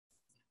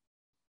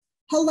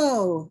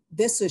Hello,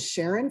 this is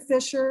Sharon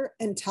Fisher,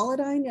 and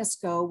Teledyne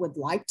ISCO would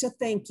like to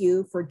thank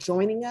you for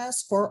joining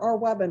us for our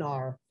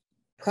webinar,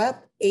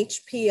 Prep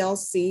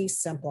HPLC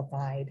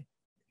Simplified.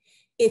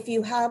 If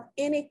you have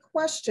any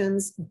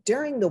questions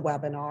during the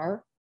webinar,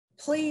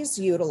 please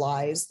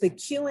utilize the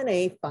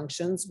Q&A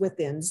functions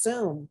within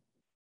Zoom.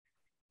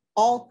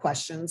 All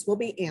questions will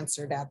be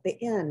answered at the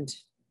end.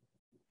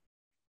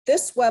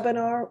 This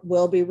webinar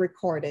will be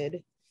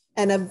recorded,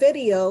 and a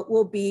video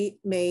will be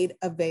made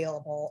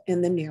available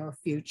in the near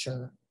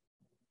future.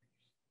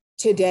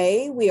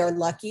 Today, we are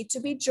lucky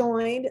to be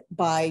joined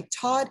by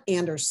Todd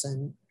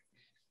Anderson,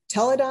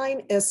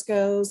 Teledyne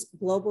ISCO's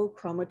Global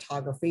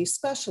Chromatography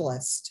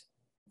Specialist.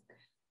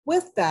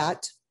 With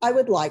that, I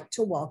would like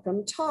to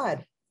welcome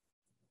Todd.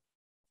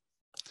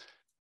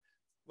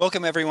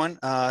 Welcome, everyone.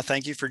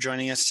 Thank you for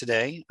joining us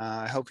today.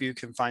 I hope you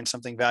can find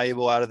something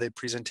valuable out of the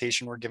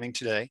presentation we're giving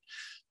today.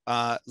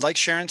 Like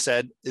Sharon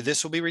said,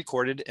 this will be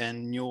recorded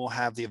and you'll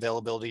have the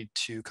availability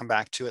to come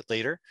back to it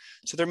later.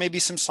 So there may be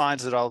some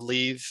slides that I'll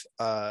leave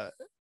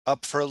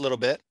up for a little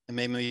bit and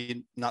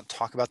maybe not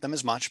talk about them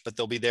as much, but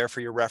they'll be there for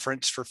your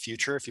reference for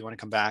future if you want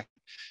to come back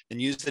and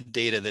use the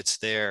data that's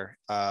there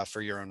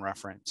for your own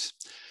reference.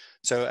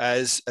 So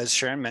as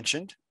Sharon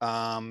mentioned,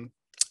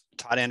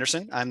 Todd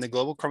Anderson, I'm the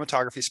Global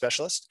Chromatography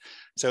Specialist.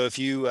 So if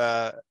you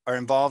are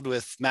involved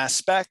with mass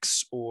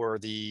specs or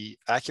the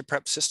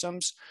ACCQPrep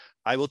systems,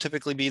 I will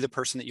typically be the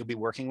person that you'll be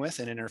working with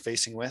and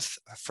interfacing with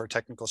for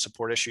technical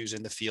support issues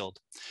in the field.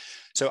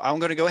 So I'm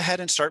going to go ahead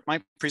and start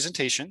my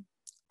presentation.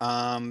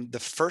 The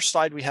first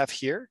slide we have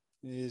here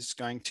is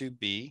going to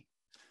be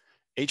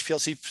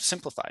HPLC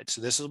Simplified.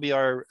 So this will be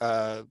our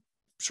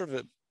sort of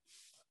a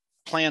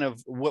plan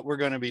of what we're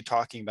going to be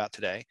talking about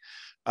today.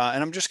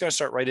 And I'm just going to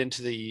start right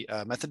into the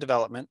method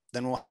development.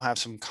 Then we'll have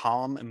some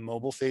column and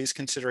mobile phase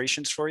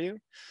considerations for you,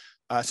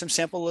 some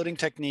sample loading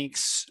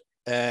techniques,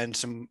 and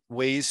some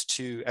ways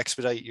to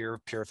expedite your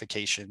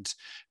purifications.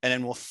 And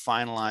then we'll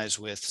finalize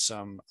with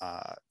some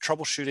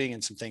troubleshooting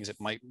and some things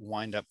that might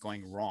wind up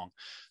going wrong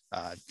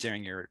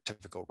during your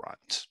typical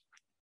runs.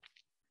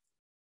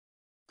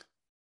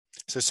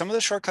 So some of the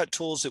shortcut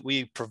tools that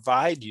we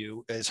provide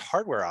you as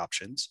hardware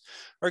options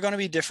are going to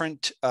be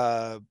different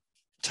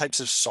types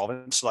of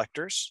solvent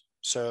selectors.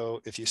 So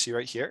if you see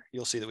right here,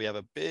 you'll see that we have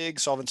a big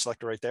solvent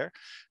selector right there,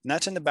 and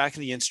that's in the back of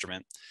the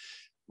instrument.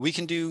 We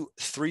can do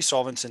 3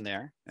 solvents in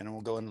there, and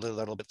we'll go into a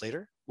little bit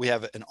later. We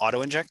have an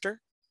auto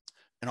injector,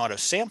 an auto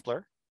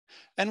sampler,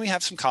 and we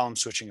have some column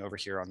switching over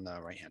here on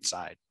the right-hand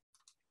side.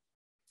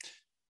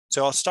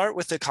 So I'll start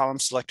with the column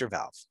selector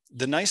valve.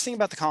 The nice thing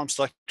about the column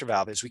selector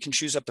valve is we can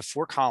choose up to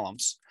 4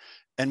 columns,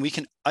 and we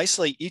can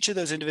isolate each of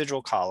those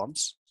individual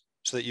columns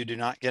so that you do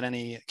not get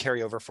any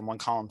carryover from one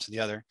column to the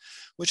other,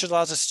 which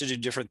allows us to do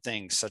different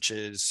things such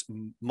as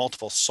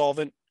multiple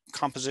solvent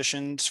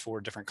compositions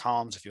for different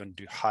columns. If you want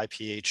to do high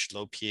pH,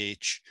 low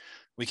pH,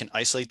 we can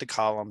isolate the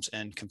columns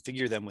and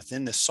configure them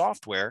within the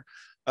software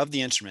of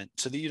the instrument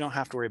so that you don't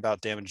have to worry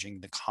about damaging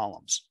the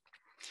columns.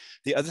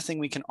 The other thing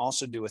we can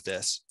also do with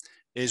this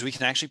is we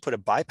can actually put a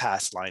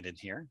bypass line in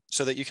here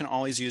so that you can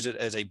always use it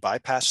as a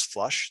bypass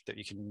flush that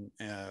you can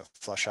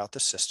flush out the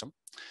system.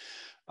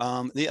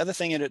 The other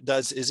thing it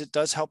does is it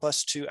does help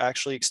us to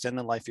actually extend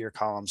the life of your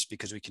columns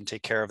because we can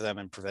take care of them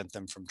and prevent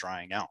them from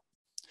drying out.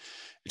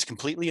 It's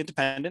completely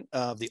independent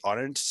of the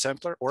auto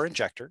sampler or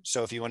injector.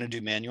 So if you want to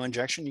do manual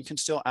injection, you can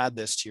still add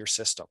this to your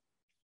system.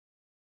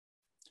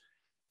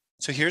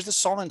 So here's the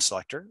solvent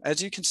selector.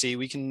 As you can see,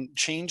 we can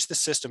change the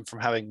system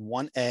from having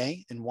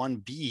 1A and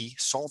 1B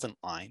solvent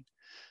line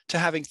to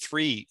having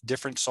 3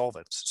 different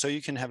solvents. So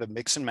you can have a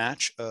mix and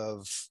match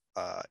of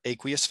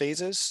aqueous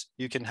phases.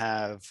 You can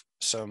have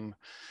some,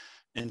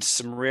 in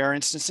some rare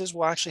instances,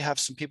 we'll actually have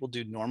some people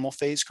do normal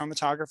phase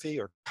chromatography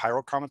or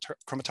chiral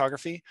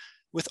chromatography,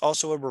 with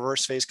also a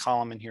reverse phase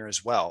column in here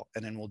as well.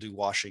 And then we'll do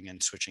washing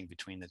and switching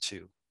between the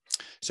 2.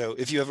 So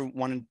if you ever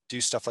want to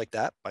do stuff like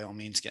that, by all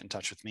means, get in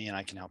touch with me and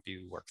I can help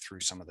you work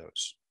through some of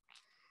those.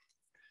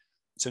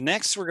 So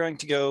next we're going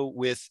to go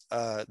with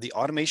the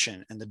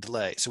automation and the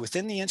delay. So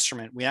within the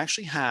instrument, we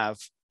actually have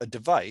a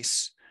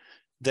device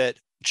that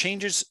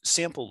changes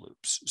sample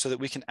loops so that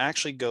we can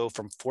actually go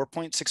from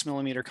 4.6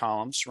 millimeter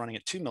columns running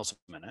at 2 mils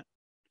a minute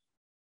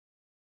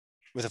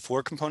with a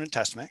 4-component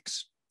test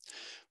mix.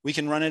 We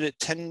can run it at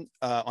 10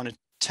 on a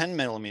 10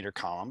 millimeter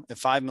column at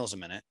 5 mils a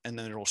minute, and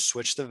then it will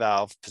switch the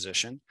valve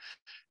position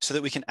so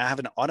that we can have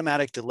an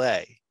automatic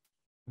delay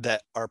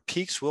that our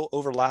peaks will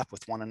overlap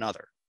with one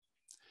another.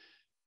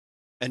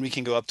 And we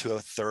can go up to a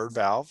 3rd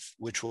valve,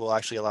 which will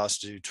actually allow us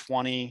to do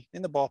 20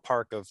 in the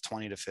ballpark of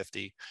 20 to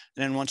 50.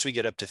 And then once we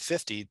get up to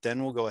 50,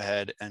 then we'll go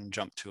ahead and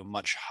jump to a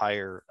much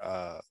higher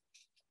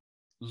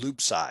loop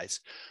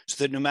size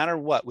so that no matter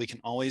what, we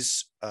can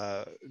always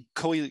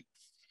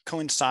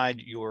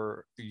coincide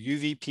your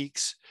UV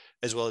peaks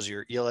as well as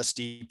your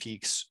ELSD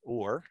peaks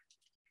or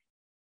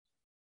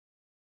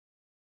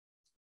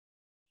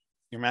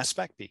your mass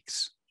spec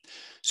peaks.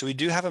 So we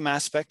do have a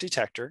mass spec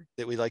detector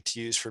that we like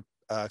to use for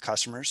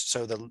customers.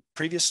 So the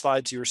previous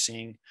slides you were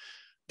seeing,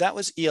 that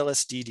was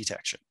ELSD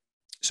detection.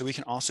 So we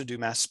can also do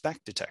mass spec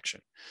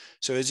detection.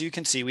 So as you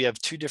can see, we have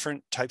two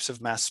different types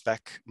of mass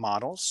spec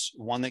models,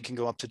 one that can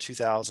go up to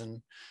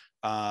 2000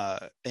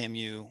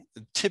 AMU.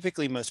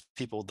 Typically, most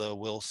people, though,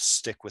 will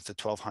stick with the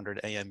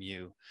 1200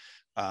 AMU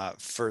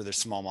for the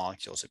small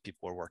molecules that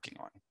people are working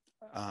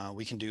on.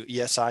 We can do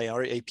ESI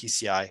or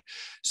APCI.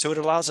 So it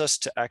allows us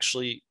to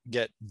actually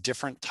get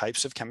different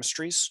types of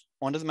chemistries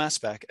onto the mass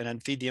spec and then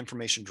feed the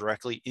information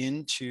directly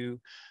into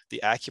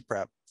the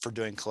ACCUPrep for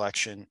doing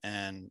collection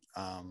and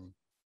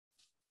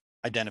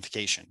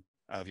identification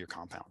of your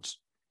compounds.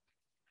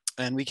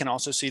 And we can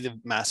also see the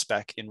mass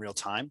spec in real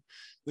time,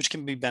 which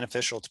can be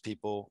beneficial to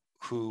people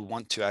who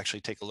want to actually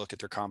take a look at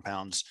their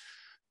compounds.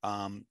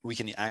 We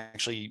can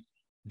actually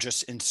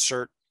just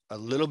insert a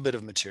little bit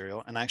of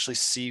material and actually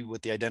see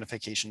what the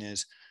identification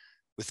is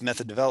with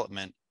method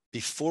development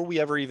before we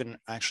ever even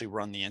actually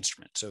run the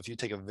instrument. So if you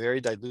take a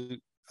very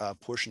dilute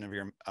portion of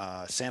your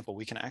sample,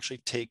 we can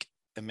actually take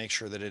and make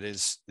sure that it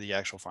is the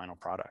actual final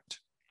product.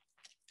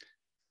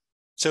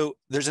 So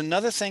there's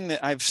another thing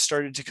that I've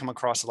started to come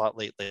across a lot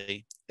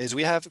lately is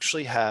we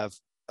actually have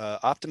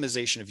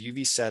optimization of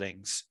UV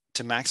settings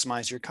to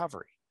maximize your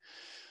recovery.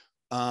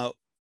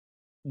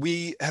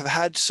 We have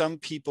had some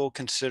people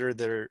consider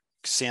their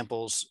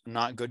samples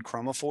not good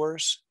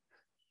chromophores,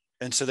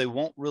 and so they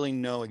won't really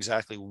know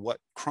exactly what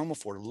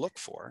chromophore to look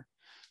for.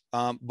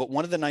 But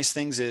one of the nice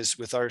things is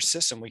with our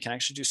system, we can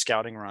actually do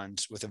scouting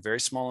runs with a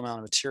very small amount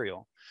of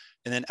material.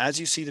 And then as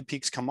you see the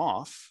peaks come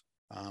off,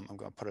 I'm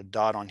going to put a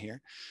dot on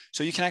here.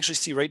 So you can actually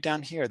see right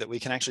down here that we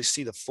can actually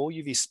see the full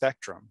UV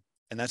spectrum,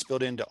 and that's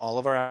built into all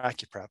of our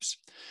ACCUPreps,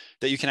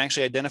 that you can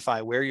actually identify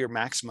where your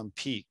maximum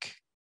peak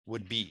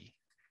would be.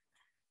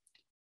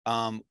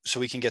 So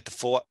we can get the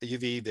full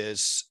UV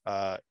vis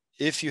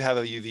if you have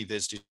a UV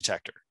vis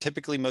detector.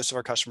 Typically, most of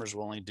our customers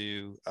will only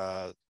do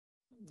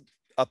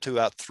up to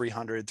about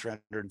 300,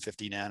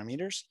 350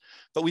 nanometers,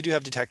 but we do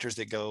have detectors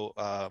that go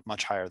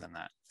much higher than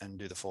that and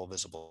do the full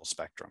visible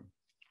spectrum.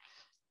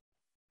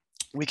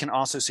 We can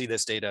also see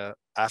this data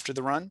after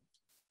the run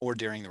or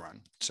during the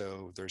run.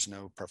 So there's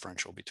no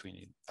preferential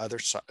between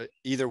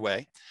either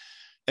way.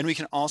 And we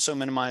can also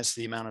minimize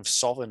the amount of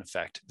solvent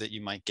effect that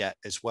you might get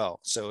as well.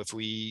 So if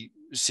we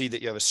see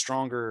that you have a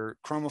stronger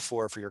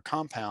chromophore for your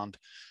compound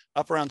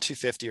up around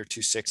 250 or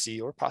 260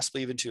 or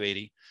possibly even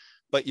 280,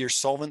 but your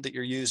solvent that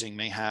you're using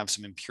may have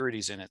some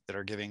impurities in it that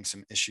are giving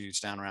some issues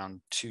down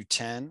around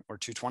 210 or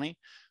 220,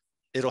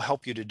 it'll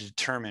help you to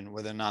determine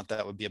whether or not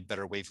that would be a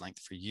better wavelength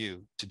for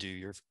you to do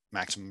your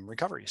maximum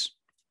recoveries.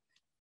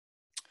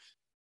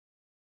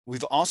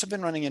 We've also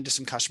been running into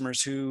some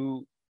customers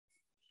who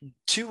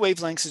 2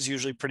 wavelengths is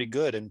usually pretty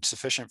good and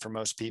sufficient for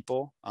most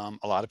people.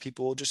 A lot of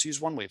people will just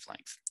use 1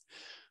 wavelength.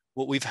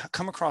 What we've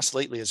come across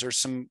lately is there's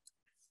some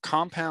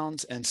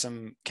compounds and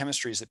some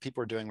chemistries that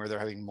people are doing where they're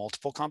having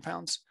multiple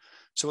compounds.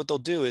 So what they'll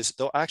do is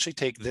they'll actually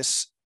take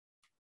this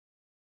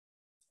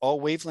all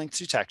wavelength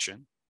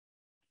detection,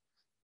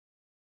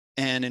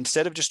 and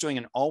instead of just doing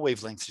an all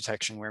wavelength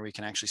detection where we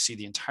can actually see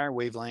the entire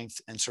wavelength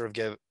and sort of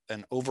give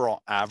an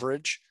overall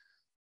average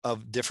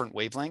of different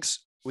wavelengths,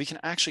 we can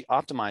actually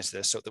optimize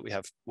this so that we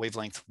have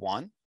wavelength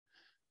 1,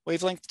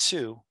 wavelength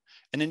 2,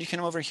 and then you can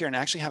come over here and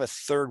actually have a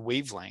third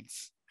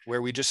wavelength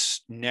where we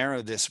just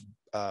narrow this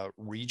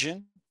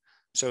region.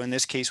 So in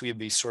this case, we would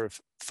be sort of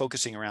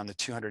focusing around the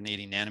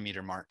 280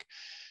 nanometer mark.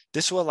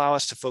 This will allow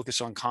us to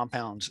focus on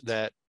compounds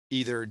that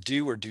either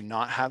do or do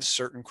not have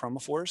certain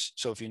chromophores.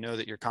 So if you know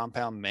that your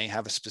compound may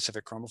have a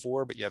specific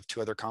chromophore, but you have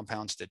 2 other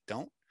compounds that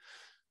don't,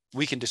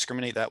 we can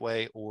discriminate that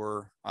way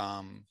or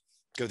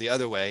go the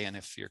other way. And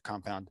if your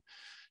compound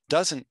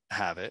doesn't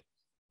have it,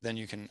 then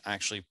you can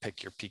actually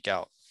pick your peak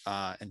out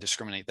and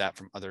discriminate that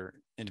from other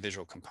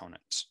individual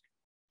components.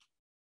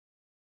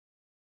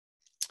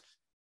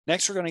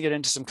 Next, we're going to get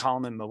into some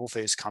column and mobile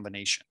phase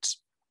combinations.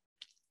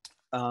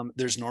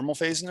 There's normal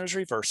phase and there's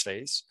reverse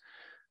phase.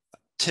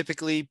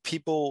 Typically,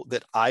 people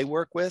that I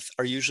work with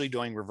are usually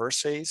doing reverse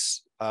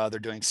phase. They're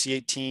doing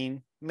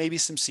C18, maybe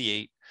some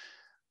C8,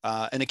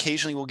 and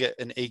occasionally we'll get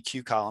an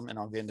AQ column, and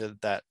I'll get into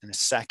that in a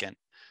second.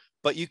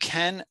 But you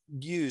can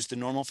use the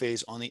normal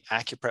phase on the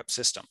ACCUPrep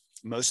system.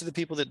 Most of the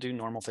people that do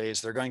normal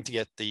phase, they're going to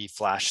get the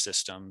flash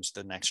systems,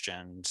 the next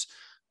gens,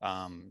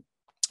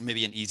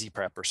 maybe an easy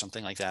prep or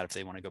something like that if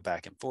they want to go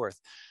back and forth.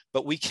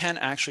 But we can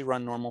actually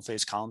run normal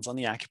phase columns on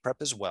the ACCUPrep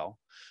as well.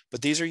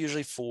 But these are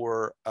usually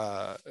for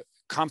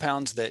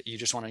compounds that you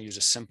just want to use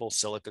a simple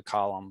silica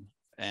column,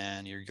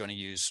 and you're going to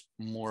use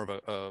more of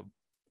a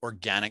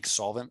organic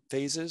solvent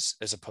phases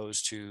as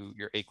opposed to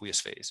your aqueous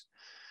phase.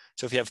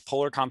 So if you have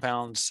polar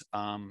compounds,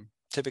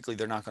 typically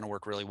they're not going to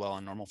work really well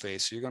in normal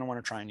phase. So you're going to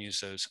want to try and use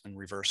those in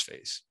reverse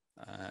phase.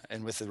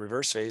 And with the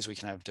reverse phase, we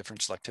can have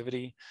different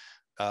selectivity,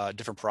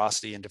 different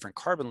porosity, and different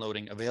carbon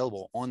loading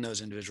available on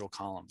those individual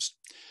columns.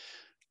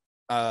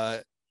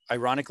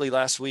 Ironically,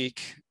 last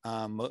week,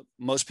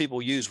 most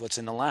people use what's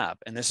in the lab.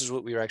 And this is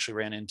what we actually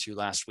ran into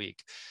last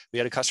week. We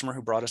had a customer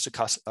who brought us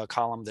a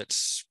column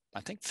that's,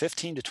 I think,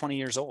 15 to 20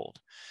 years old.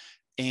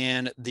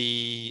 And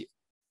the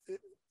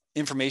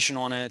information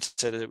on it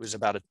said that it was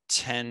about a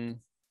 10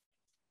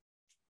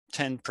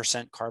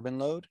 10% carbon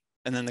load.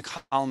 And then the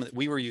column that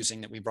we were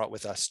using that we brought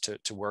with us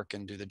to work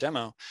and do the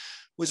demo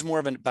was more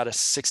of about a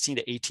 16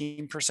 to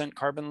 18%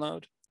 carbon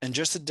load. And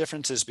just the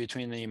differences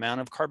between the amount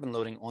of carbon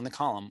loading on the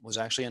column was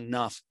actually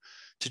enough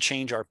to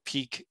change our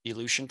peak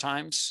elution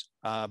times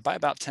by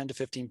about 10 to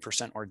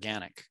 15%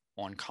 organic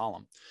on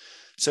column.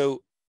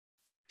 So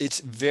it's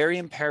very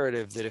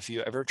imperative that if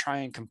you ever try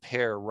and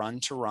compare run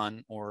to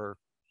run or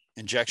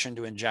injection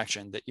to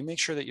injection, that you make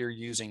sure that you're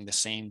using the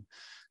same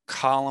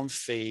column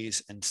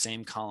phase and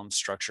same column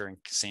structure and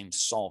same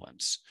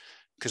solvents,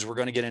 because we're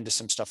going to get into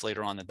some stuff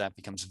later on that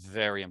becomes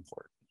very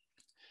important.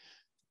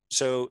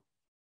 So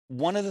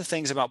one of the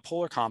things about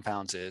polar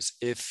compounds is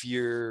if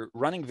you're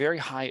running very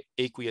high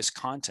aqueous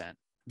content,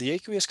 the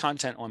aqueous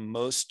content on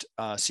most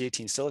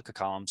C18 silica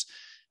columns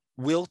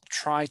will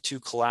try to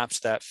collapse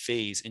that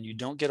phase, and you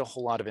don't get a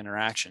whole lot of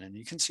interaction. And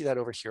you can see that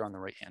over here on the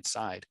right-hand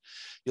side.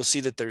 You'll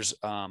see that there's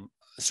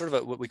sort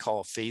of what we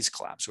call a phase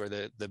collapse, where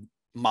the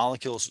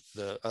molecules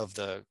of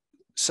the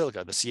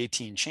silica, the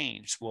C18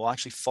 chains, will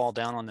actually fall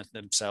down on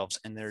themselves,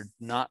 and they're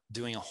not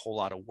doing a whole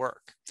lot of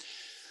work.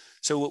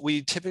 So what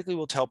we typically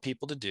will tell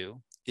people to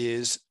do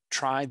is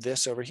try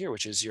this over here,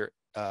 which is your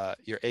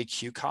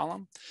AQ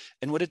column.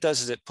 And what it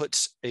does is it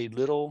puts a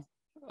little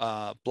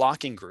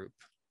blocking group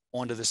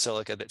onto the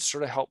silica that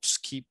sort of helps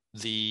keep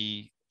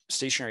the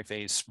stationary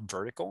phase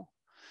vertical.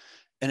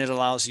 And it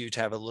allows you to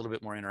have a little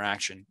bit more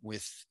interaction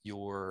with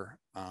your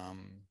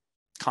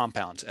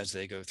compounds as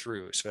they go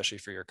through, especially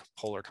for your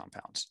polar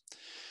compounds.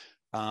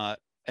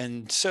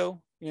 And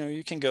so,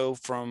 you can go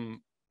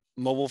from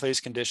mobile phase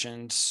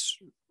conditions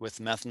with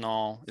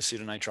methanol,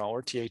 acetonitrile,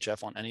 or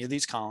THF on any of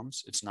these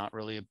columns. It's not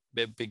really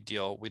a big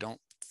deal. We don't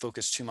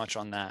focus too much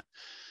on that.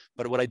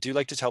 But what I do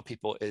like to tell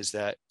people is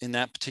that in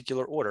that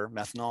particular order,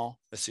 methanol,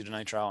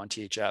 acetonitrile, and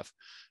THF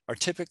are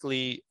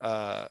typically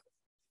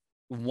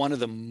one of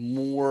the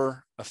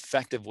more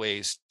effective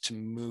ways to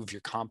move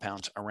your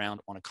compounds around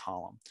on a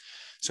column.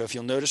 So if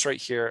you'll notice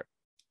right here,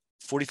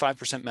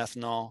 45%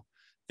 methanol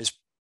is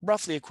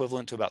roughly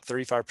equivalent to about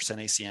 35%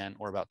 ACN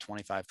or about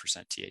 25%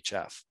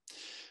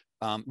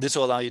 THF. This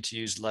will allow you to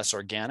use less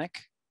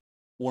organic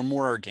or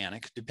more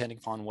organic, depending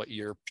upon what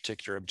your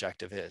particular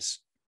objective is.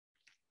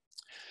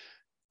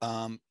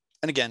 And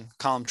again,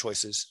 column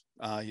choices.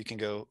 You can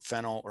go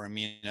phenyl or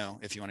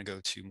amino if you want to go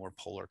to more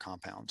polar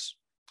compounds.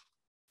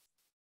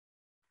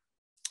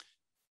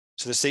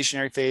 So the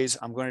stationary phase,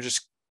 I'm going to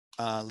just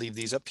leave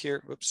these up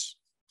here. Whoops,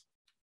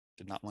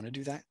 did not want to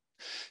do that.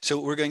 So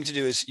what we're going to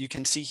do is, you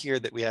can see here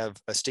that we have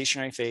a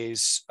stationary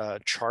phase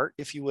chart,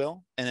 if you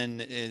will, and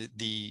then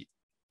the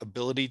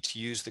ability to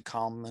use the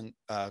common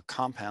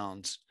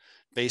compounds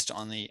based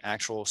on the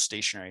actual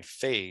stationary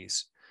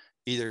phase,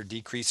 either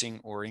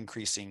decreasing or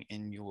increasing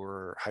in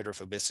your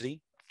hydrophobicity.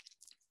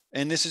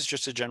 And this is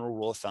just a general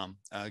rule of thumb.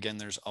 Again,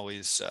 there's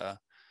always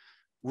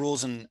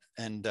rules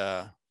and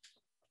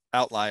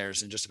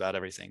outliers in just about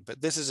everything,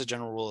 but this is a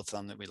general rule of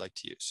thumb that we like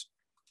to use.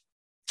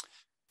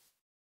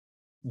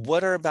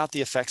 What are about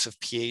the effects of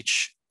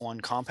pH on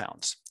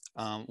compounds?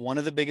 One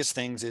of the biggest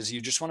things is you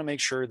just want to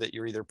make sure that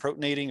you're either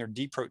protonating or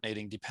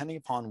deprotonating, depending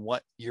upon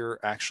what you're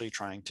actually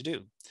trying to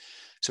do.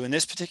 So in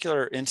this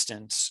particular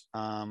instance,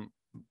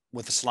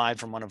 with a slide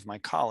from one of my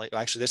colleagues,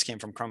 actually this came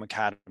from Chrome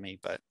Academy,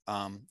 but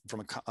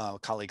from a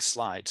colleague's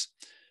slides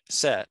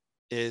set,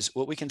 is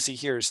what we can see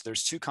here is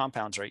there's two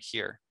compounds right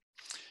here.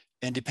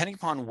 And depending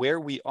upon where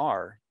we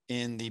are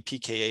in the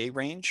pKa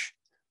range,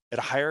 at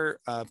a higher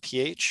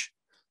pH,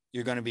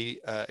 you're going to be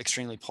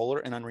extremely polar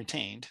and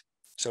unretained.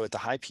 So at the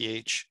high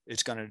pH,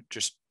 it's going to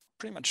just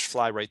pretty much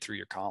fly right through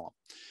your column.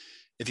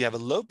 If you have a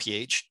low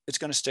pH, it's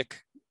going to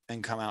stick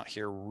and come out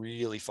here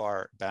really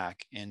far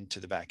back into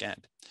the back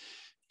end.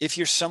 If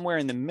you're somewhere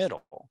in the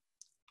middle,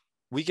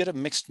 we get a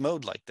mixed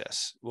mode like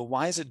this. Well,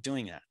 why is it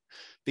doing that?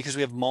 Because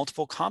we have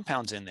multiple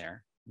compounds in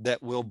there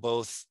that will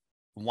both,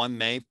 one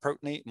may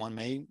protonate, one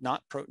may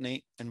not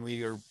protonate, and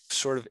we are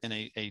sort of in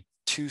a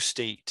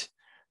two-state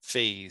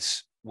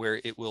phase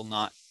where it will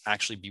not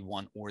actually be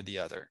one or the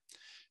other.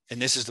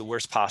 And this is the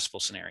worst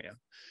possible scenario.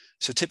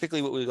 So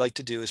typically what we like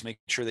to do is make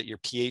sure that your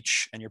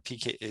pH and your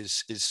pK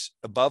is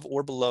above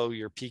or below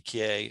your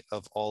pKa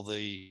of all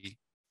the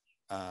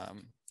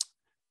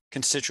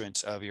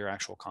constituents of your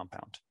actual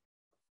compound.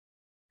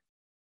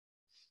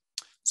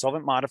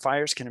 Solvent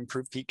modifiers can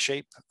improve peak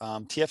shape.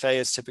 TFA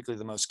is typically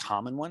the most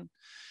common one,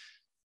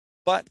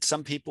 but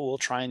some people will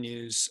try and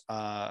use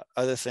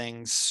other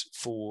things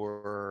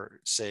for,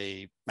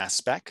 say, mass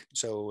spec.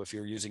 So if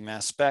you're using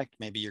mass spec,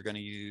 maybe you're going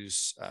to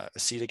use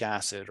acetic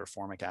acid or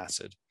formic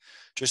acid,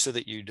 just so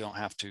that you don't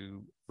have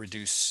to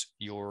reduce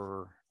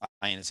your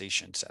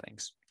ionization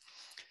settings.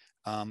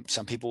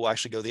 Some people will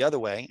actually go the other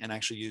way and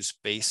actually use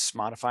base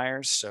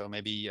modifiers. So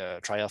maybe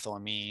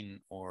triethylamine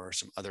or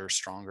some other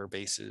stronger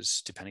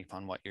bases, depending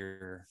upon what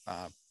your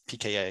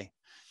pKa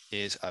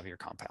is of your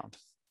compound.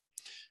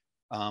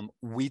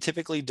 We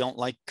typically don't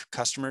like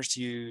customers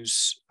to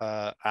use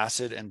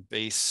acid and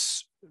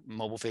base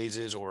mobile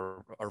phases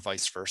or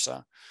vice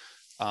versa.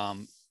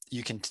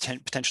 you can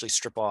potentially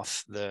strip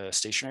off the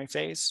stationary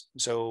phase.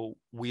 So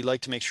we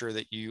like to make sure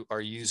that you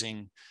are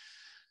using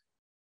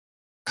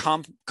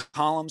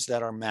columns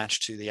that are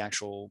matched to the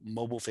actual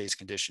mobile phase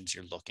conditions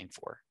you're looking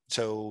for.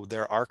 So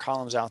there are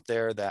columns out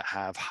there that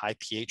have high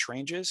pH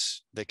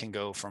ranges that can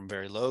go from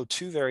very low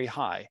to very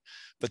high,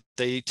 but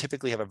they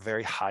typically have a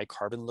very high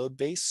carbon load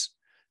base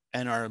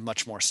and are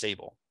much more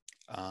stable.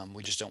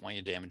 We just don't want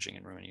you damaging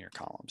and ruining your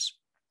columns.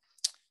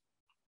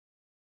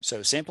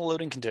 So sample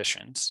loading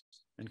conditions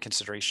and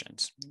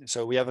considerations.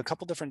 So we have a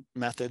couple different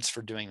methods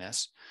for doing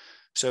this.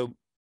 So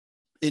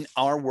in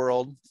our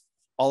world,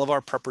 all of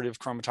our preparative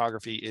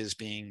chromatography is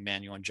being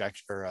manual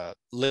injection or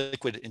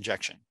liquid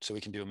injection. So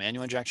we can do a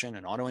manual injection,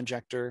 an auto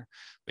injector.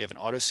 We have an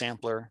auto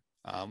sampler.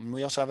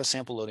 We also have a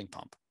sample loading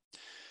pump.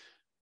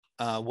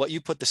 What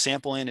you put the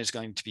sample in is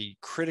going to be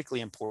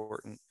critically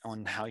important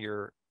on how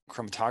your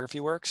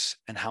chromatography works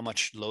and how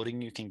much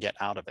loading you can get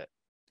out of it.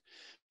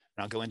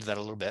 And I'll go into that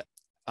a little bit.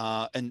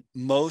 And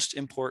most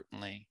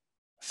importantly,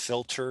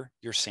 filter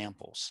your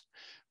samples.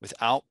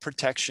 Without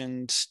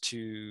protections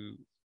to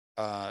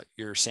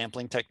your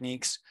sampling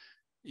techniques,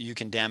 you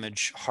can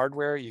damage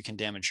hardware, you can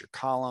damage your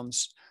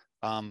columns,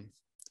 and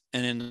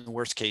in the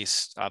worst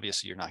case,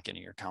 obviously you're not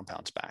getting your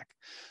compounds back.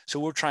 So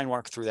we'll try and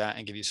walk through that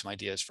and give you some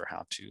ideas for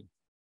how to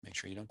make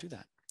sure you don't do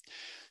that.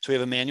 So we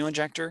have a manual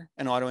injector,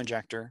 an auto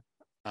injector,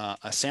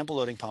 a sample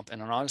loading pump,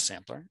 and an auto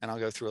sampler, and I'll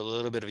go through a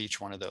little bit of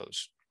each one of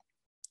those.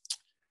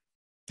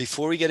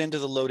 Before we get into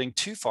the loading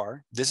too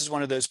far, this is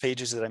one of those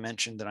pages that I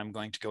mentioned that I'm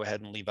going to go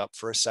ahead and leave up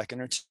for a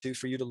second or two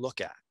for you to look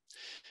at.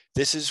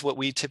 This is what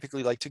we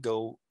typically like to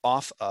go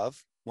off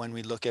of when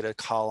we look at a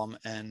column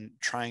and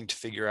trying to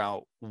figure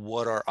out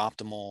what our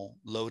optimal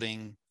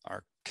loading,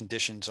 our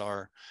conditions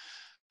are.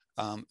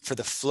 For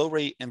the flow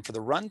rate and for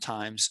the run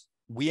times,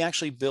 we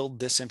actually build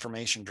this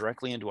information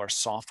directly into our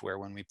software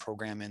when we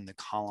program in the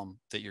column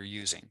that you're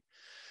using.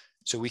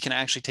 So we can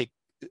actually take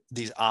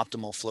these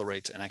optimal flow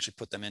rates and actually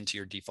put them into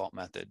your default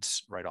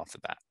methods right off the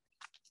bat.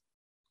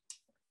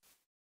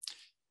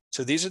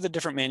 So these are the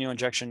different manual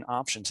injection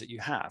options that you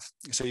have.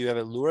 So you have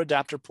a Lure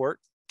adapter port.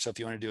 So if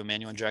you want to do a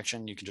manual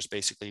injection, you can just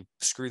basically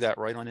screw that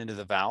right on into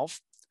the valve.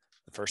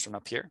 The first one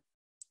up here,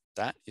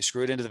 that you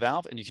screw it into the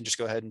valve and you can just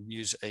go ahead and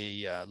use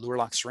a Lure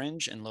lock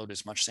syringe and load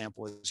as much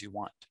sample as you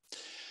want.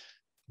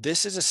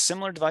 This is a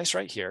similar device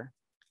right here,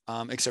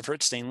 except for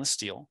it's stainless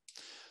steel.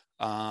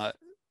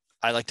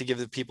 I like to give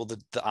the people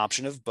the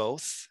option of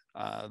both.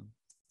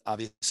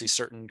 Obviously,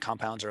 certain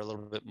compounds are a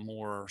little bit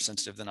more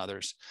sensitive than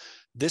others.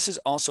 This is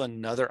also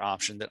another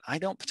option that I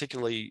don't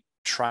particularly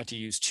try to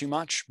use too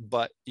much,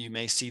 but you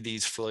may see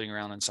these floating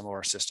around in some of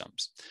our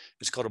systems.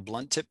 It's called a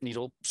blunt tip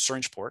needle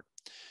syringe port.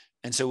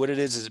 And so what it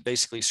is it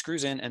basically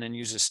screws in and then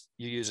you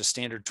use a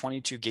standard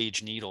 22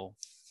 gauge needle,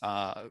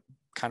 kind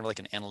of like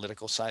an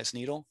analytical size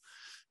needle,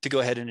 to go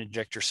ahead and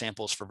inject your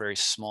samples for very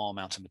small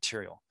amounts of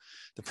material.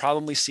 The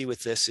problem we see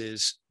with this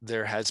is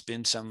there has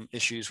been some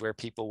issues where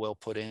people will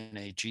put in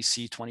a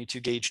GC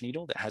 22 gauge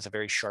needle that has a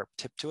very sharp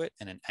tip to it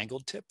and an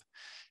angled tip,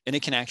 and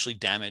it can actually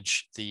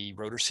damage the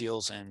rotor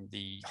seals and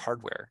the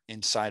hardware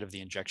inside of the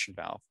injection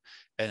valve,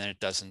 and then it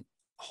doesn't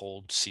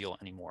hold seal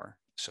anymore.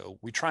 So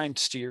we try and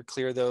steer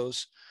clear of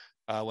those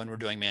when we're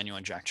doing manual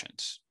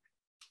injections.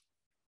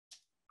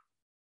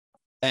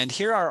 And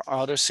here are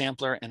our auto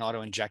sampler and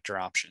auto injector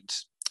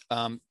options.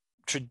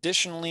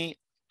 Traditionally,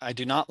 I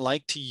do not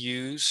like to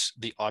use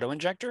the auto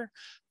injector,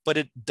 but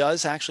it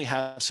does actually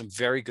have some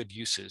very good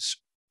uses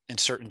in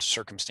certain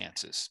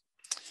circumstances.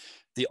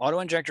 The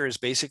auto injector is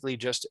basically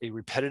just a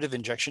repetitive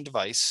injection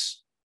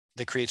device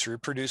that creates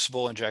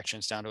reproducible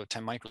injections down to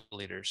 10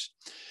 microliters,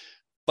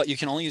 but you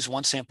can only use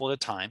one sample at a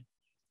time,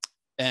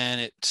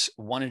 and it's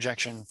one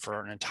injection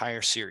for an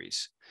entire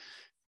series.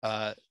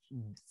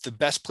 The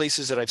best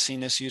places that I've seen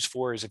this used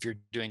for is if you're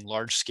doing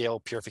large scale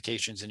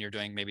purifications and you're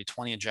doing maybe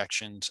 20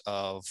 injections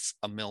of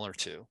a mil or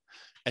two,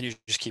 and you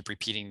just keep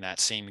repeating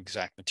that same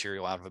exact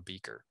material out of a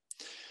beaker.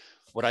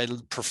 What I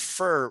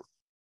prefer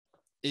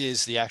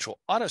is the actual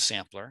auto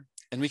sampler,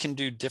 and we can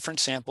do different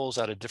samples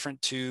out of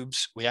different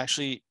tubes. We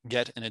actually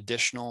get an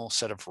additional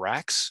set of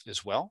racks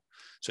as well.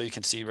 So you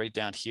can see right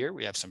down here,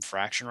 we have some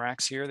fraction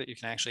racks here that you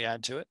can actually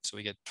add to it. So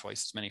we get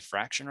twice as many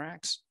fraction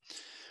racks.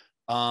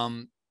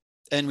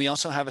 And we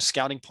also have a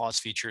scouting pause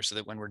feature so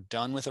that when we're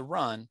done with a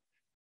run,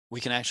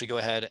 we can actually go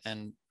ahead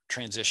and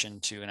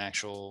transition to an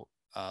actual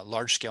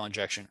large scale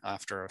injection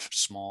after a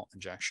small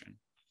injection.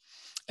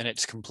 And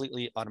it's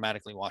completely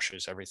automatically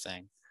washes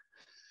everything.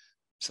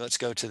 So let's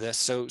go to this.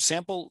 So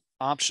sample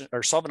option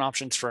or solvent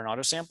options for an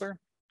auto sampler.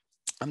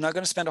 I'm not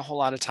going to spend a whole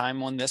lot of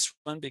time on this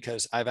one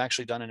because I've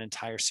actually done an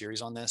entire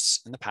series on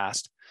this in the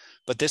past,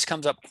 but this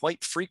comes up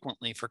quite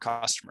frequently for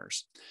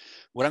customers.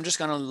 What I'm just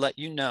going to let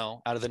you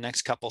know out of the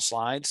next couple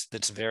slides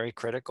that's very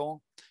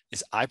critical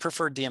is I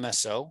prefer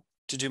DMSO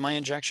to do my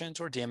injections,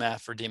 or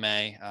DMF or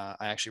DMA.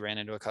 I actually ran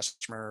into a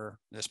customer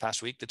this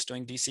past week that's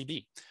doing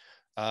DCB,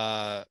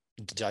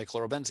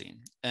 dichlorobenzene,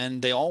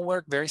 and they all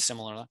work very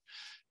similar.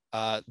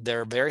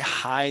 They're very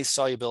high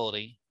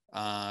solubility.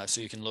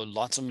 So you can load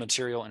lots of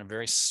material in a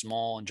very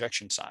small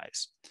injection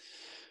size.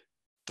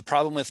 The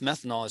problem with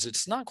methanol is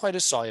it's not quite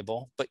as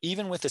soluble, but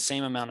even with the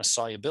same amount of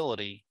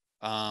solubility,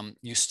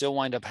 you still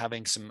wind up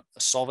having some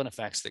solvent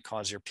effects that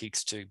cause your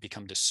peaks to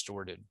become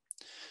distorted.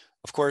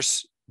 Of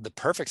course, the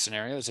perfect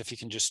scenario is if you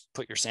can just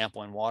put your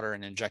sample in water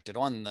and inject it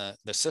on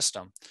the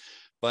system,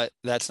 but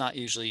that's not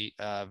usually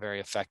very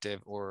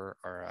effective or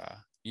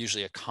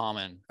usually a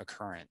common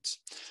occurrence.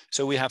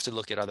 So we have to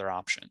look at other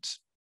options.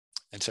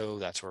 And so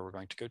that's where we're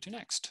going to go to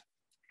next.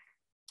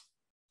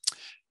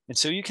 And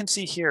so you can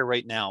see here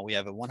right now, we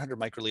have a 100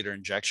 microliter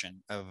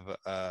injection of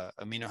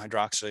amino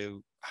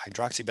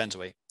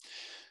hydroxybenzoate,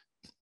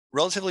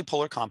 relatively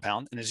polar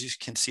compound. And as you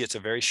can see, it's a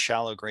very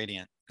shallow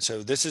gradient.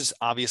 So this is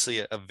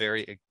obviously a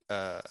very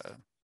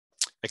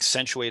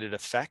accentuated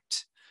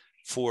effect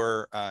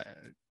for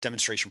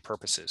demonstration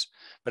purposes.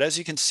 But as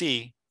you can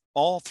see,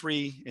 all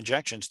three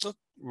injections look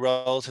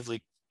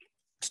relatively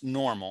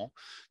normal.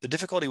 The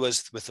difficulty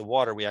was with the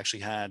water, we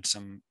actually had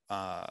some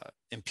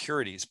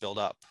impurities build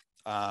up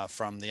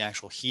from the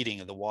actual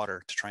heating of the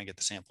water to try and get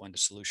the sample into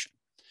solution.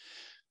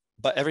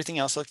 But everything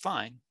else looked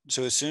fine.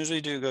 So as soon as we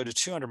do go to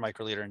 200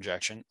 microliter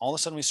injection, all of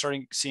a sudden we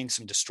started seeing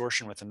some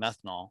distortion with the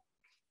methanol,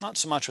 not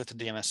so much with the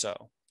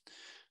DMSO.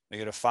 We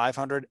go to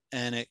 500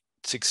 and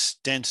it's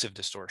extensive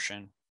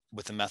distortion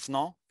with the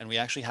methanol. And we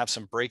actually have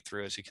some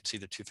breakthrough, as you can see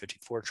the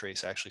 254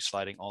 trace actually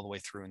sliding all the way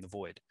through in the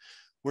void.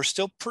 We're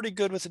still pretty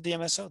good with the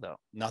DMSO though.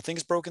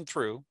 Nothing's broken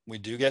through. We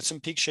do get some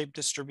peak shape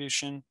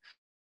distribution.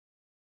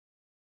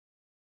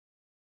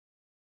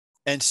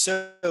 And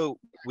so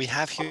we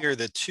have here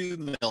the 2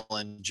 mil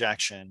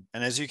injection.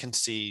 And as you can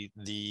see,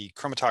 the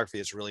chromatography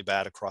is really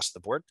bad across the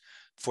board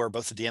for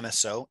both the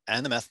DMSO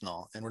and the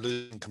methanol. And we're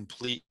losing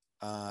complete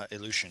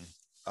elution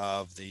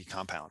of the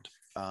compound.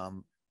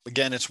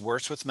 Again, it's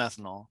worse with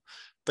methanol,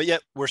 but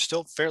yet we're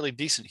still fairly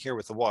decent here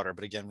with the water.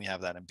 But again, we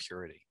have that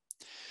impurity.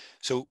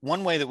 So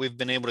one way that we've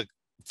been able to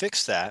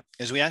fix that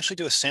is we actually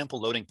do a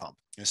sample loading pump.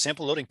 And a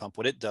sample loading pump,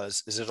 what it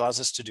does is it allows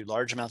us to do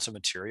large amounts of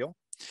material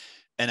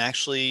and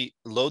actually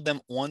load them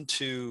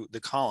onto the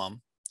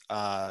column.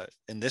 And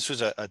this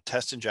was a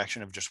test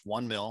injection of just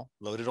 1 mil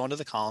loaded onto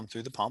the column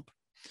through the pump.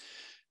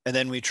 And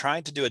then we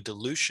tried to do a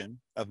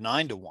dilution of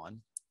 9:1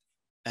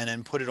 and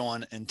then put it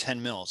on in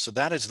 10 mils. So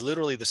that is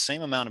literally the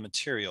same amount of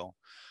material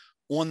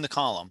on the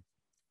column.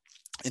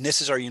 And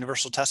this is our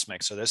universal test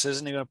mix. So this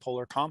isn't even a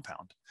polar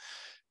compound.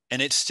 And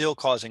it's still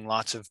causing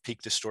lots of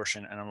peak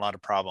distortion and a lot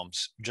of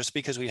problems just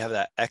because we have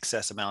that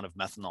excess amount of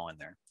methanol in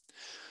there.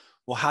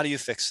 Well, how do you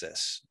fix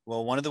this?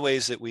 Well, one of the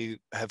ways that we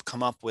have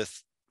come up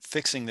with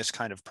fixing this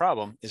kind of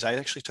problem is I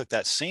actually took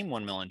that same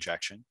 1 mil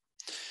injection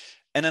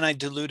and then I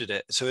diluted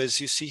it. So as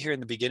you see here in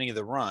the beginning of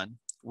the run,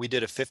 we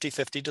did a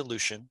 50-50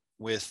 dilution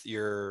with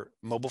your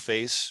mobile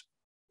phase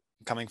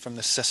coming from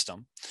the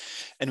system.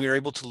 And we were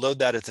able to load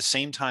that at the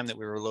same time that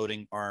we were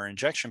loading our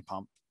injection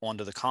pump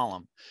onto the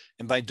column.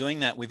 And by doing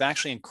that, we've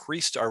actually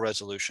increased our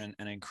resolution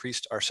and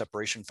increased our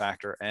separation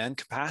factor and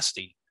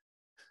capacity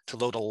to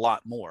load a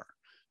lot more.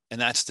 And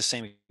that's the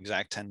same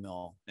exact 10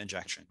 mil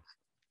injection.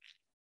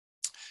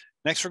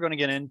 Next, we're going to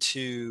get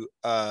into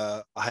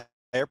a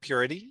higher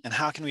purity. And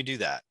how can we do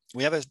that?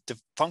 We have a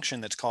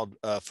function that's called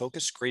a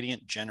focus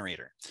gradient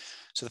generator.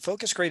 So the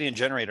focus gradient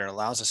generator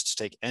allows us to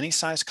take any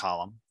size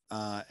column,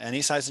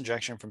 any size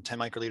injection from 10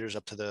 microliters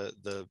up to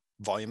the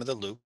volume of the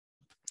loop,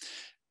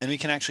 and we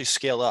can actually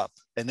scale up.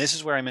 And this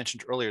is where I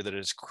mentioned earlier that it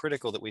is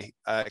critical that we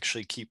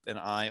actually keep an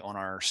eye on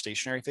our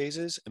stationary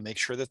phases and make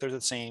sure that they're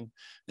the same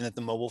and that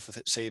the mobile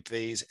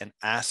phase and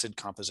acid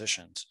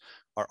compositions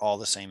are all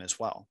the same as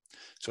well.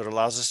 So it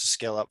allows us to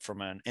scale up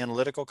from an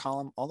analytical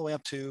column all the way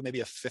up to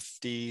maybe a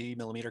 50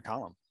 millimeter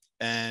column.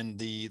 And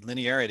the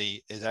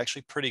linearity is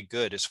actually pretty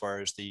good as far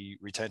as the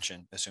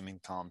retention,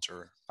 assuming columns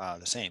are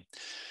the same.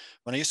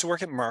 When I used to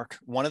work at Merck,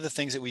 one of the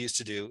things that we used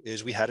to do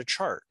is we had a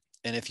chart.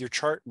 And if your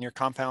chart and your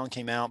compound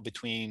came out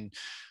between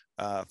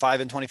 5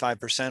 and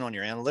 25% on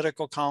your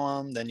analytical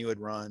column, then you would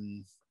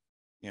run,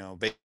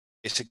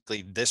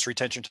 basically this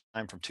retention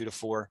time from 2 to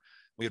 4,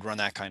 we would run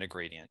that kind of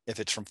gradient. If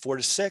it's from 4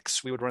 to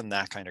 6, we would run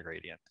that kind of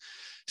gradient.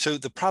 So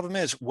the problem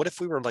is, what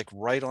if we were like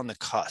right on the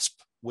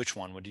cusp? Which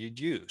one would you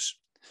use?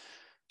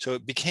 So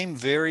it became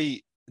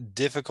very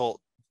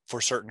difficult for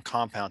certain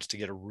compounds to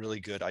get a really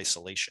good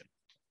isolation.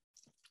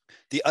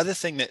 The other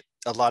thing that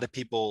a lot of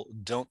people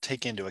don't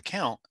take into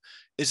account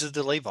is the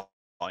delay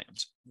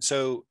volumes.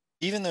 So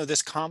even though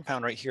this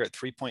compound right here at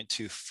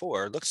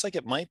 3.24 looks like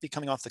it might be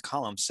coming off the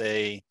column,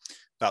 say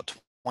about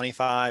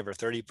 25 or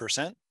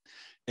 30%,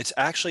 it's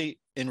actually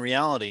in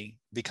reality,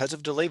 because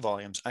of delay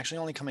volumes, actually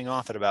only coming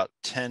off at about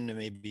 10 to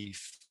maybe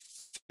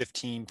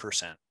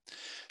 15%.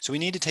 So we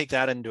need to take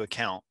that into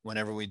account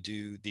whenever we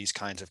do these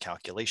kinds of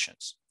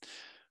calculations.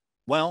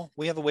 Well,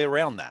 we have a way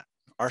around that.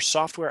 Our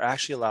software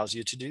actually allows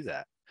you to do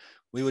that.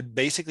 We would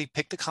basically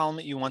pick the column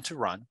that you want to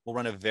run. We'll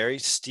run a very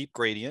steep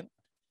gradient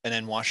and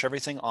then wash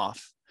everything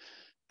off.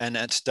 And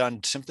that's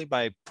done simply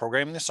by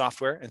programming the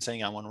software and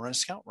saying, I want to run a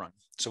scout run.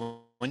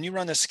 So when you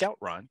run the scout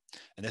run,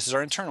 and this is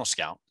our internal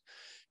scout,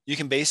 you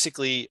can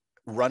basically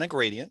run a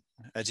gradient,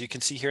 as you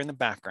can see here in the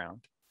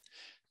background,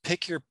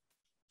 pick your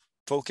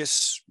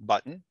focus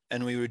button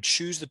and we would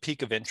choose the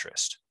peak of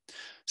interest.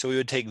 So we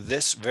would take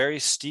this very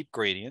steep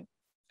gradient,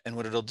 and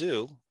what it'll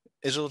do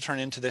is it'll turn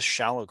into this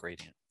shallow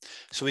gradient.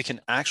 So we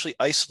can actually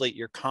isolate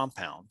your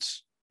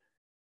compounds.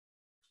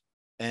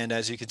 And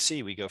as you can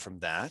see, we go from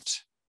that.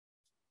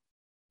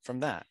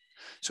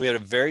 So we had a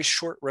very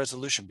short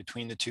resolution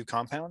between the two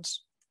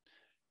compounds.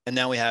 And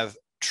now we have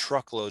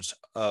truckloads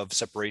of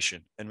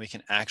separation, and we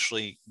can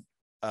actually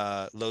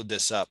load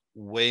this up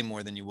way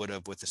more than you would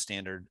have with the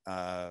standard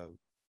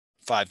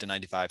 5 to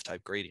 95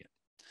 type gradient.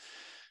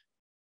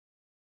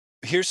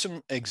 Here's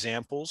some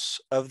examples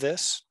of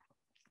this.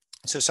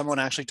 So someone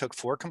actually took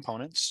 4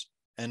 components,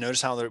 and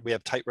notice how we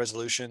have tight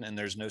resolution and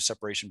there's no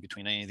separation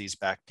between any of these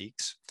back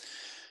peaks.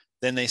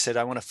 Then they said,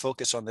 I want to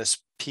focus on this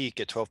peak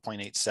at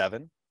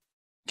 12.87,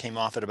 came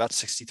off at about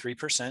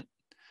 63%.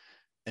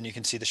 And you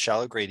can see the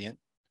shallow gradient,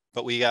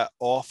 but we got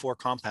all 4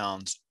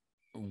 compounds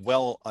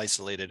well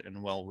isolated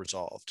and well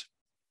resolved.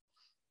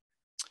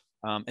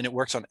 And it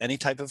works on any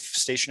type of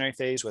stationary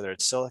phase, whether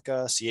it's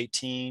silica,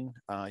 C18,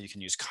 you can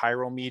use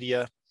chiral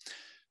media.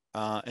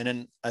 And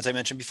then, as I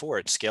mentioned before,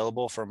 it's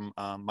scalable from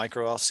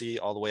micro LC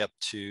all the way up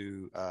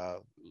to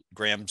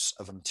grams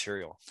of a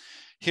material.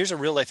 Here's a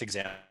real life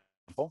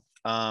example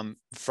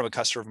from a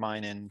customer of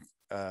mine in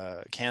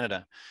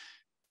Canada.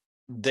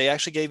 They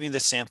actually gave me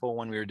this sample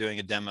when we were doing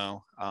a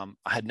demo.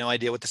 I had no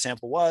idea what the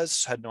sample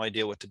was, had no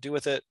idea what to do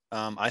with it.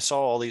 I saw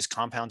all these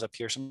compounds up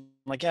here. So I'm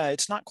like, yeah,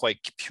 it's not quite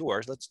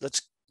pure. Let's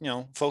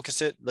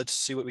focus it. Let's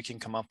see what we can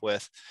come up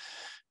with.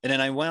 And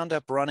then I wound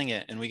up running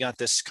it, and we got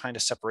this kind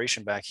of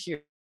separation back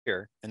here.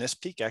 And this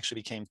peak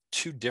actually became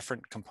 2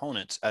 different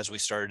components as we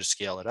started to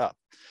scale it up.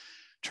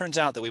 Turns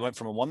out that we went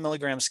from a 1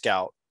 milligram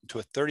scout to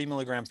a 30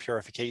 milligram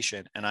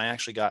purification, and I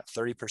actually got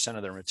 30%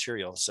 of their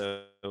material.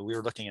 So we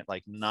were looking at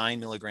like 9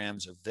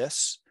 milligrams of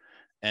this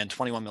and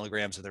 21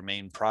 milligrams of their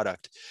main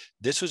product.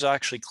 This was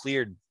actually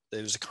cleared.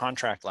 It was a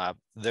contract lab.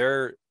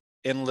 Their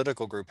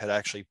analytical group had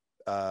actually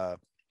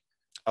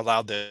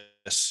allowed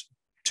this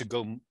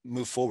to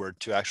move forward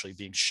to actually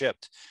being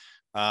shipped.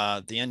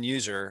 The end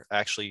user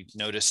actually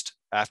noticed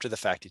after the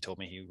fact. He told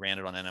me he ran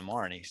it on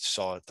NMR and he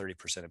saw a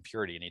 30%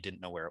 impurity and he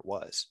didn't know where it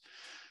was.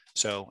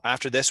 So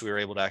after this, we were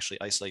able to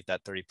actually isolate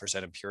that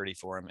 30% impurity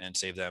for them and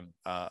save them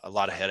a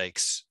lot of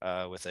headaches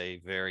with a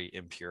very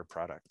impure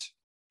product.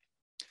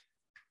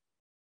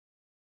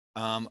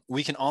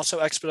 We can also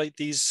expedite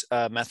these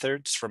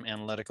methods from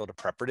analytical to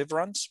preparative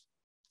runs.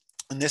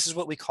 And this is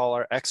what we call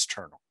our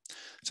external.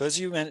 So as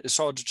you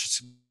saw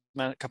just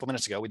a couple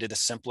minutes ago, we did a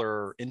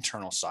simpler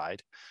internal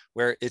side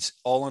where it's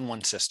all in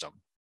one system.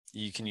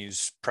 You can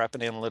use prep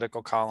and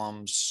analytical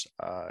columns.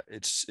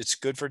 It's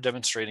good for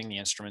demonstrating the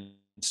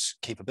instrument's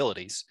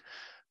capabilities,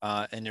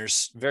 and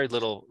there's very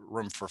little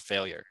room for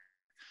failure.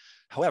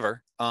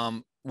 However,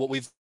 what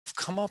we've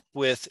come up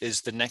with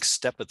is the next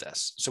step of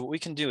this. So what we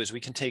can do is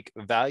we can take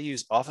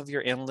values off of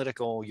your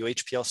analytical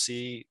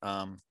UHPLC,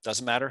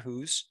 doesn't matter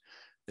whose,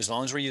 as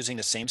long as we're using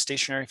the same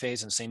stationary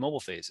phase and the same mobile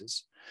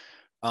phases.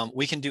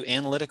 We can do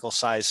analytical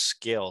size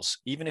scales,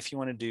 even if you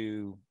want to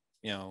do,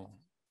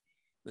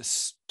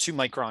 this 2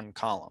 micron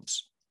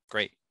columns.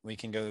 Great. We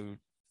can go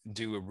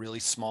do a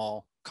really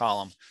small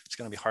column. It's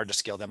going to be hard to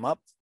scale them up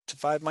to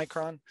 5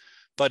 micron,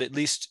 but at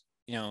least,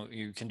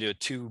 you can do a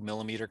 2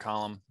 millimeter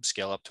column,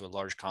 scale up to a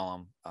large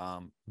column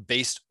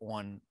based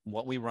on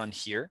what we run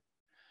here.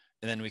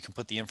 And then we can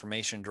put the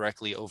information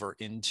directly over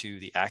into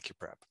the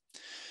ACCQPrep.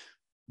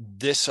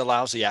 This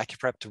allows the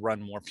ACCQPrep to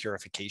run more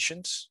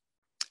purifications.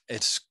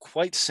 It's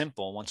quite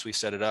simple once we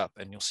set it up,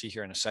 and you'll see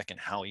here in a second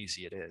how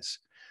easy it is.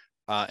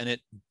 And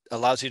it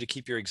allows you to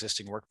keep your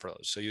existing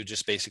workflows. So you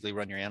just basically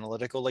run your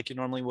analytical like you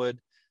normally would,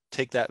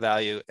 take that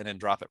value, and then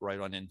drop it right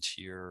on into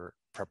your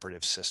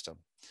preparative system.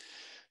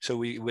 So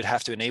we would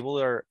have to enable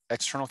our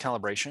external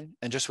calibration.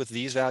 And just with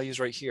these values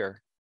right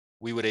here,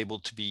 we would able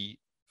to be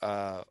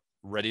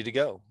ready to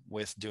go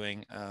with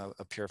doing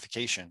a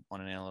purification on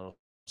an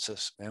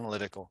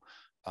analytical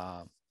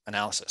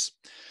analysis.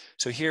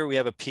 So here we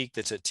have a peak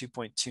that's at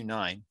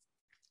 2.29.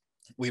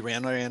 We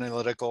ran our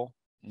analytical.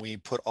 We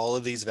put all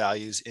of these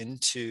values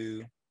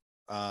into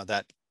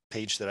that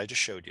page that I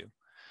just showed you.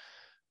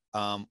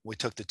 We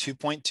took the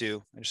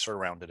 2.2 and just sort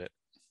of rounded it.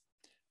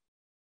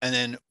 And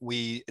then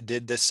we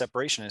did this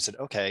separation and said,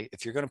 okay,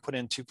 if you're going to put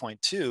in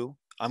 2.2,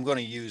 I'm going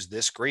to use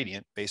this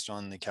gradient based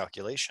on the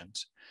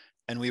calculations.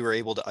 And we were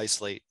able to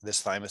isolate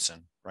this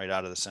thymosin right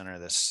out of the center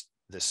of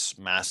this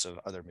mass of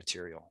other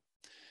material.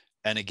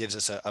 And it gives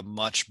us a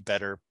much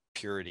better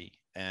purity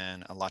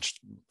and a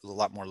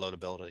lot more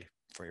loadability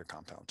for your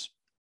compounds.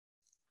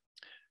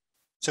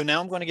 So now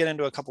I'm going to get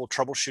into a couple of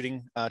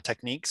troubleshooting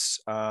techniques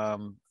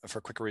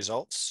for quicker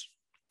results.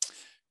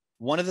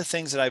 One of the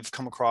things that I've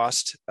come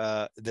across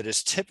that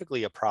is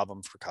typically a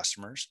problem for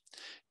customers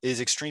is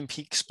extreme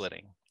peak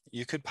splitting.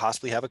 You could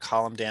possibly have a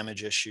column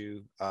damage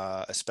issue,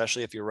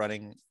 especially if you're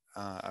running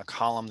a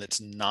column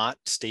that's not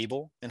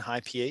stable in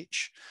high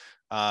pH.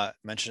 I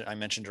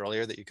mentioned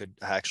earlier that you could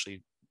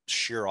actually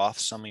shear off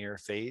some of your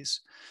phase.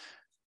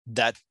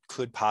 that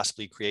could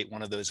possibly create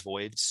one of those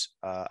voids.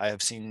 I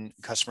have seen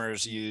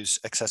customers use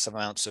excessive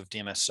amounts of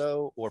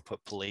DMSO or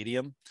put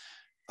palladium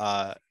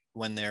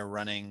when they're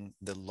running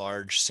the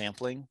large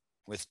sampling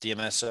with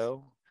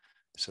DMSO.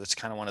 So that's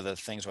kind of one of the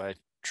things where I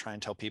try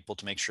and tell people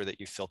to make sure that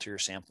you filter your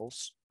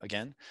samples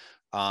again.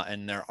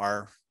 And there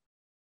are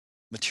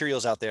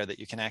materials out there that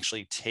you can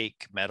actually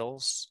take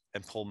metals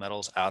and pull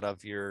metals out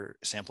of your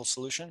sample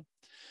solution.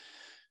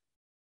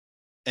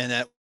 And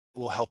that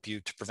will help you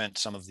to prevent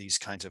some of these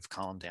kinds of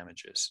column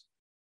damages.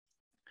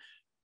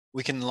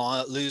 We can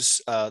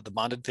lose the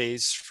bonded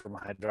phase from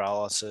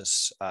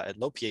hydrolysis at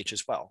low pH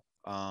as well.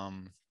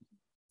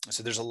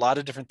 So there's a lot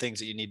of different things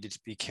that you need to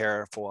be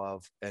careful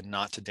of and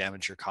not to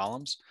damage your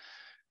columns.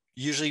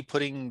 Usually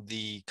putting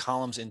the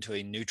columns into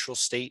a neutral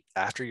state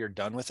after you're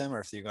done with them, or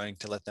if you're going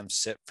to let them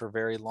sit for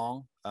very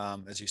long,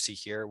 as you see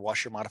here,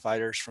 wash your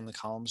modifiers from the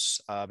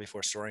columns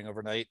before storing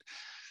overnight.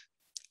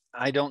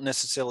 I don't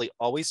necessarily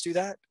always do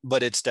that,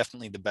 but it's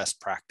definitely the best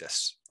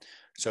practice.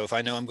 So if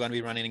I know I'm going to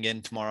be running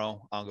again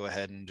tomorrow, I'll go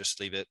ahead and just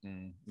leave it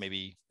and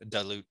maybe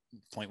dilute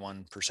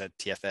 0.1%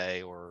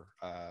 TFA or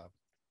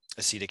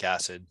acetic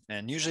acid.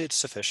 And usually it's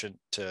sufficient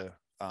to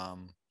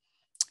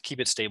keep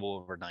it stable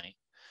overnight.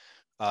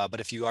 But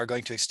if you are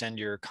going to extend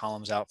your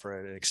columns out for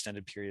an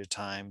extended period of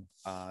time,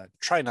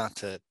 try not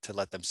to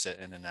let them sit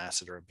in an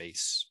acid or a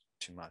base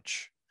too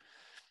much.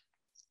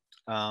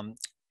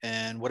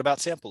 And what about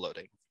sample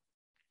loading?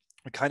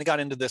 We kind of got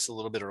into this a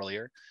little bit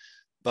earlier,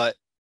 but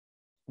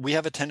we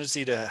have a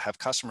tendency to have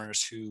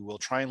customers who will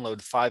try and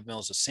load 5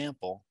 mils of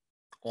sample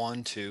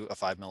onto a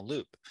 5 mil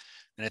loop.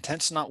 And it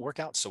tends to not work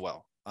out so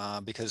well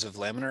because of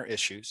laminar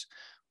issues.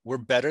 We're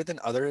better than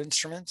other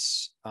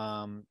instruments.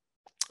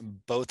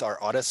 Both our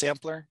auto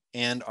sampler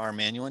and our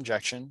manual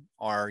injection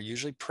are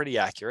usually pretty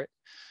accurate.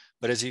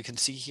 But as you can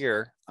see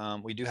here,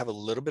 we do have a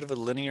little bit of a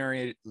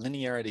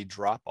linearity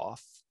drop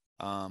off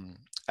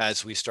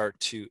as we start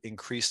to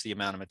increase the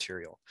amount of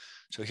material.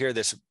 So here,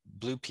 this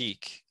blue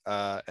peak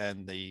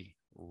and the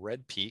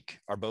red peak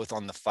are both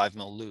on the 5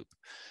 mil loop.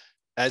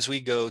 As we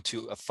go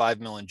to a 5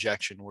 mil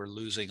injection, we're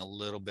losing a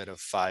little bit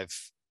of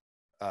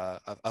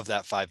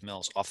that 5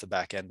 mils off the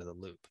back end of the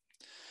loop.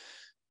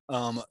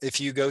 If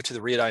you go to the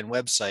Teledyne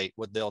website,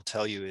 what they'll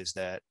tell you is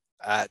that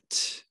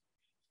at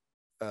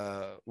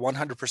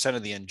 100%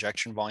 of the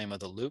injection volume of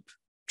the loop,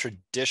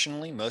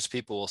 traditionally, most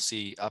people will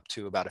see up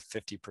to about a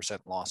 50%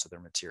 loss of their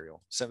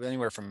material. So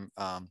anywhere from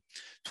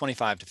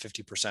 25 to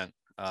 50%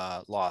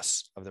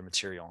 loss of their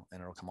material,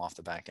 and it'll come off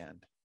the back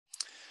end.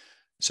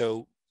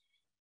 So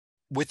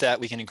with that,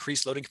 we can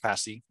increase loading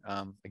capacity.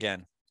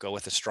 Again, go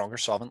with a stronger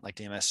solvent like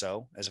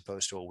DMSO as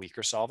opposed to a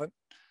weaker solvent.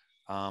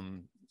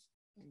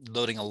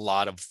 Loading a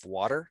lot of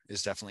water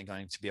is definitely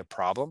going to be a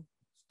problem,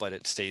 but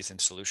it stays in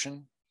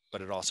solution,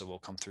 but it also will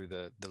come through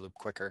the loop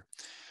quicker.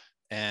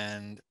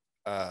 And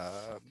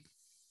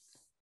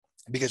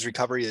because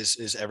recovery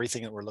is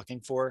everything that we're looking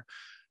for,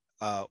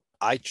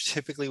 I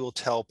typically will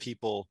tell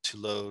people to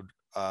load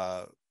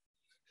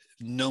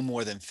no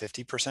more than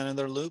 50% of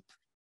their loop,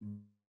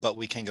 but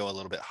we can go a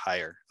little bit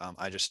higher.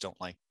 I just don't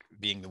like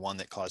being the one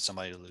that caused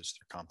somebody to lose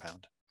their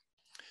compound.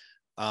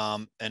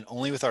 And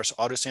only with our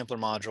auto sampler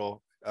module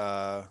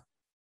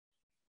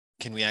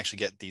can we actually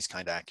get these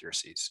kind of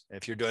accuracies.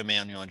 If you're doing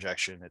manual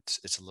injection,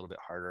 it's a little bit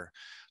harder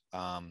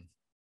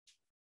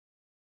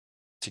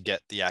to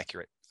get the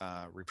accurate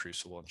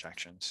reproducible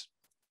injections.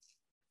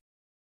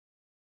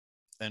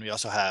 And we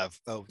also have,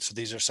 so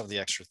these are some of the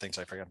extra things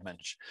I forgot to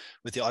mention.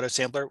 With the auto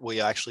sampler,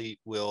 we actually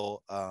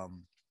will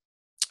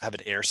have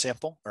an air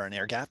sample or an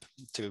air gap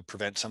to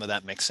prevent some of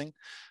that mixing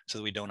so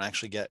that we don't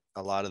actually get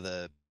a lot of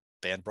the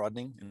band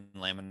broadening and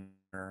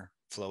laminar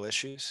flow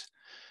issues.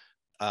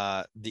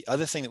 The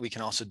other thing that we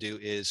can also do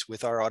is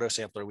with our auto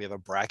sampler, we have a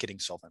bracketing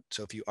solvent.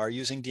 So if you are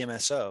using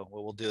DMSO,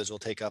 what we'll do is we'll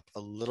take up a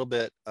little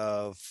bit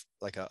of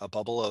like a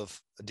bubble of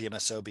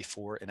DMSO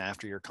before and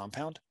after your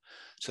compound.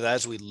 So that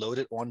as we load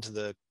it onto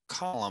the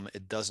column,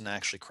 it doesn't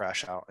actually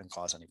crash out and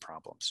cause any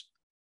problems.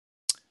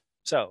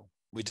 So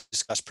we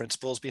discussed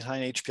principles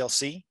behind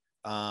HPLC.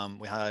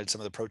 We highlighted some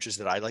of the approaches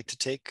that I like to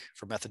take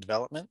for method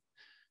development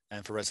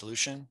and for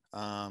resolution.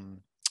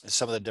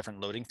 Some of the different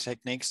loading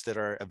techniques that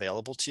are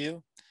available to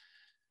you.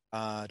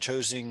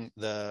 Choosing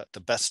the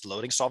best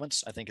loading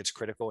solvents, I think it's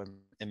critical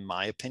in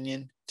my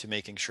opinion to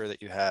making sure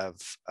that you have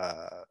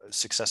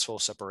successful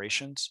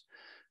separations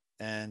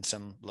and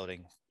some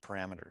loading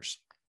parameters.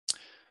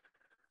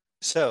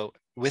 So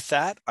with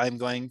that, I'm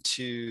going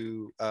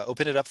to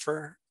open it up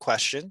for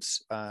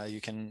questions.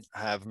 You can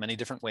have many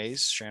different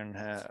ways. Sharon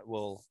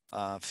will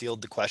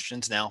field the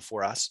questions now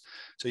for us.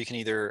 So you can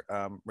either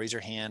raise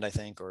your hand, I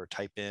think, or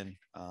type in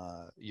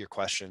your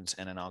questions,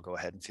 and then I'll go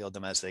ahead and field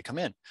them as they come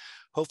in.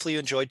 Hopefully you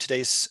enjoyed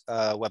today's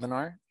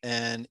webinar.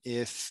 And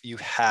if you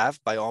have,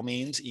 by all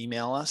means,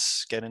 email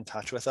us, get in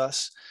touch with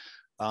us,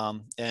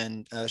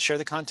 and share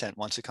the content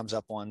once it comes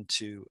up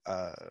onto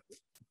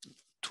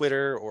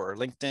Twitter or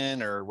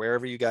LinkedIn or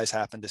wherever you guys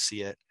happen to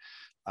see it.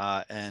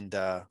 And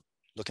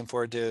looking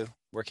forward to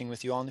working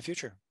with you all in the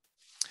future.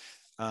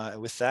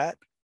 With that,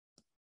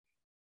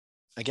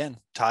 again,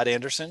 Todd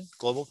Anderson,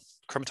 Global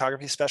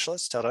Chromatography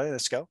Specialist, Teledyne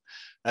ISCO.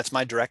 That's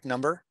my direct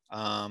number.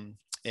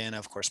 And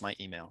of course, my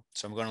email.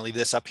 So I'm going to leave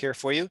this up here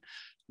for you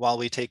while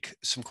we take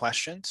some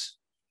questions.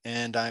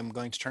 And I'm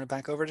going to turn it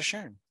back over to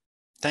Sharon.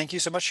 Thank you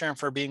so much, Sharon,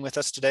 for being with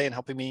us today and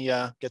helping me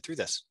get through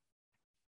this.